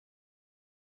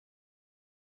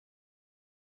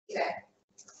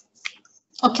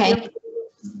Okay.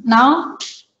 Now,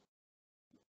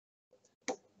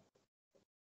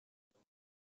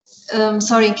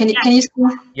 sorry, can you see?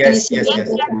 Yes, yes,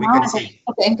 we can see.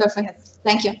 Okay, perfect.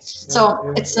 Thank you.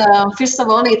 So it's first of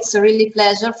all, it's a really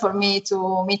pleasure for me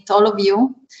to meet all of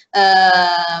you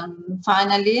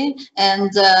finally,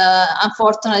 and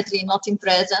unfortunately not in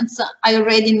presence. I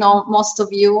already know most of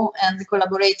you and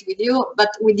collaborate with you, but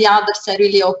with the others, I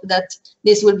really hope that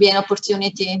this will be an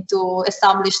opportunity to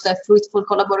establish a fruitful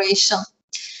collaboration.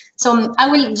 So I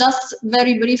will just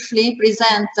very briefly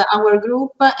present our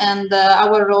group and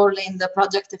our role in the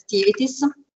project activities.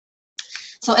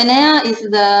 So ENEA is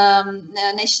the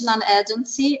National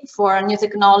Agency for New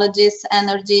Technologies,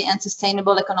 Energy and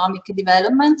Sustainable Economic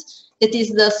Development. It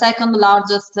is the second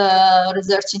largest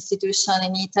research institution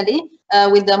in Italy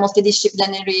with the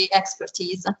multidisciplinary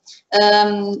expertise.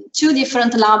 Two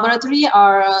different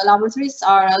laboratories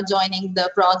are joining the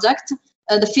project.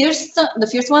 The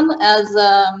first one has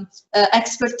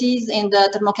expertise in the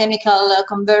thermochemical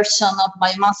conversion of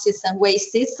biomasses and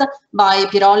wastes by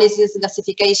pyrolysis,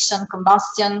 gasification,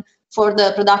 combustion for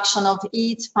the production of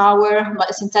heat, power,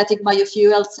 synthetic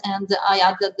biofuels, and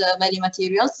added value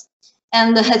materials.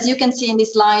 And as you can see in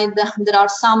this slide, there are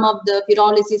some of the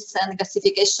pyrolysis and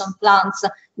gasification plants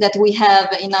that we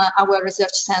have in our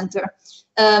research center.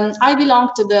 I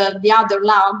belong to the other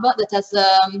lab that has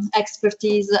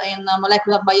expertise in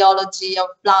molecular biology of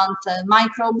plant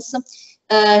microbes.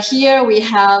 Here we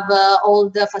have all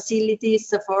the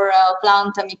facilities for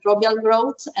plant microbial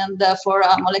growth and for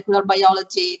molecular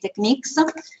biology techniques.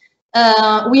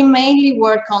 We mainly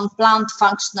work on plant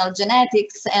functional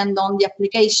genetics and on the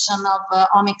application of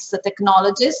omics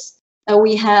technologies.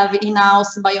 We have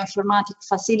in-house bioinformatics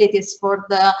facilities for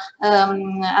the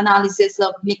analysis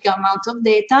of big amount of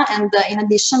data, and in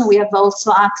addition, we have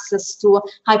also access to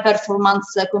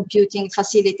high-performance computing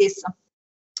facilities.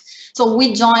 So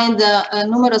we joined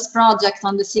numerous projects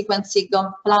on the sequencing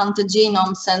of plant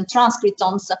genomes and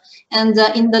transcriptomes, and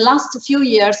in the last few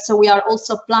years, we are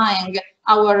also applying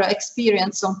our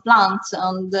experience on plants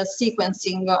on the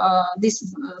sequencing,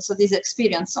 this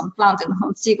experience on plant and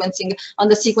on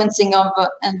the sequencing of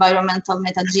environmental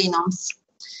metagenomes.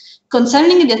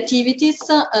 Concerning the activities,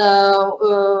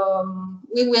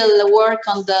 we will work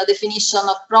on the definition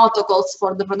of protocols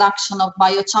for the production of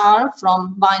biochar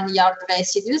from vineyard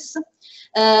residues.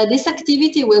 This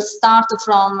activity will start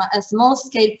from a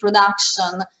small-scale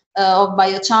production of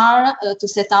biochar to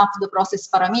set up the process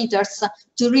parameters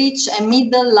to reach a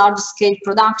middle large-scale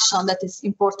production that is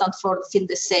important for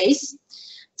field assays.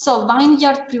 So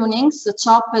vineyard prunings,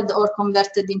 chopped or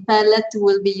converted in pellet,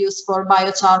 will be used for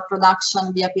biochar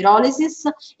production via pyrolysis.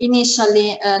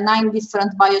 Initially, 9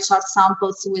 different biochar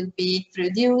samples will be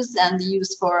produced and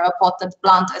used for potted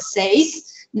plant assays.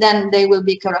 Then they will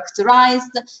be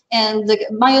characterized, and the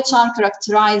biochar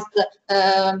characterized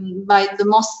by the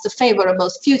most favorable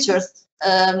features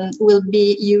will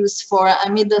be used for a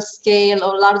middle scale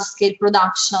or large scale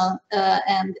production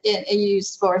and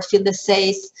used for field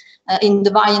assays in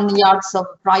the vineyards of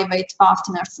private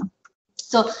partners.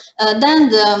 So then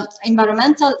the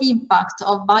environmental impact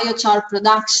of biochar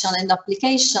production and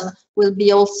application will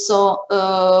be also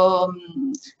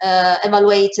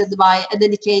evaluated by a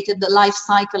dedicated life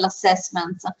cycle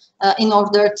assessment in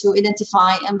order to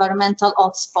identify environmental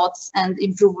hotspots and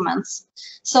improvements.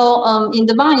 So in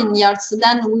the vineyards,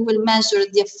 then we will measure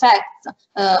the effect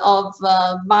of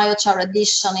biochar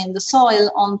addition in the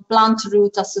soil on plant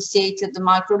root associated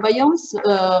microbiomes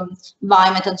by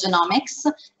metagenomics,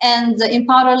 and in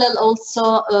parallel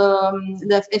also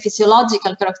the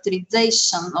physiological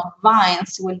characterization of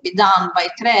vines will be done by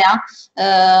CREA,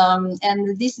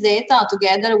 and this data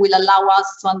together will allow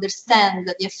us to understand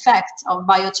the effect of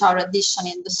biochar addition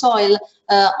in the soil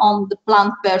on the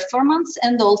plant performance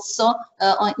and also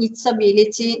on its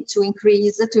ability to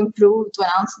increase, to improve, to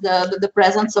enhance the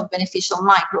presence of beneficial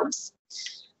microbes.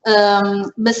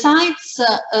 Besides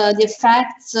the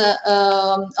effects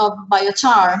of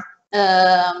biochar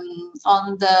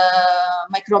on the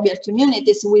microbial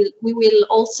communities, we will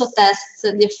also test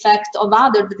the effect of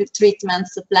other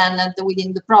treatments planned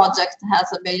within the project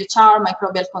as a biochar,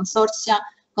 microbial consortia,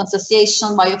 consociation,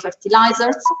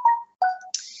 biofertilizers.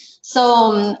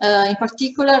 So in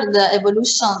particular, the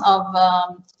evolution of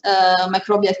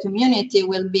microbial community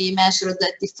will be measured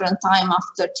at different time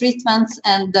after treatments,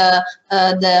 and the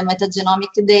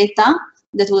metagenomic data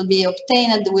that will be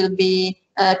obtained will be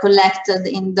collected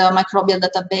in the microbial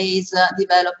database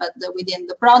developed within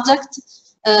the project.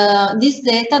 This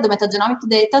data, the metagenomic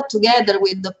data, together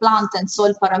with the plant and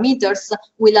soil parameters,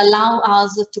 will allow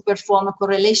us to perform a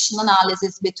correlation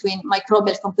analysis between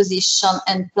microbial composition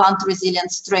and plant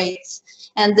resilience traits.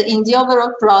 And in the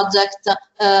overall project,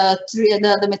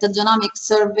 the metagenomic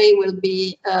survey will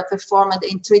be performed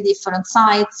in 3 different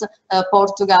sites,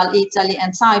 Portugal, Italy,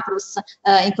 and Cyprus,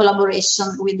 in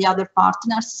collaboration with the other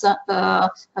partners,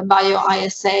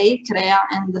 BioISA, CREA,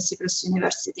 and the Cyprus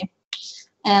University.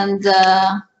 And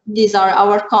these are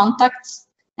our contacts,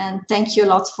 and thank you a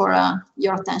lot for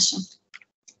your attention.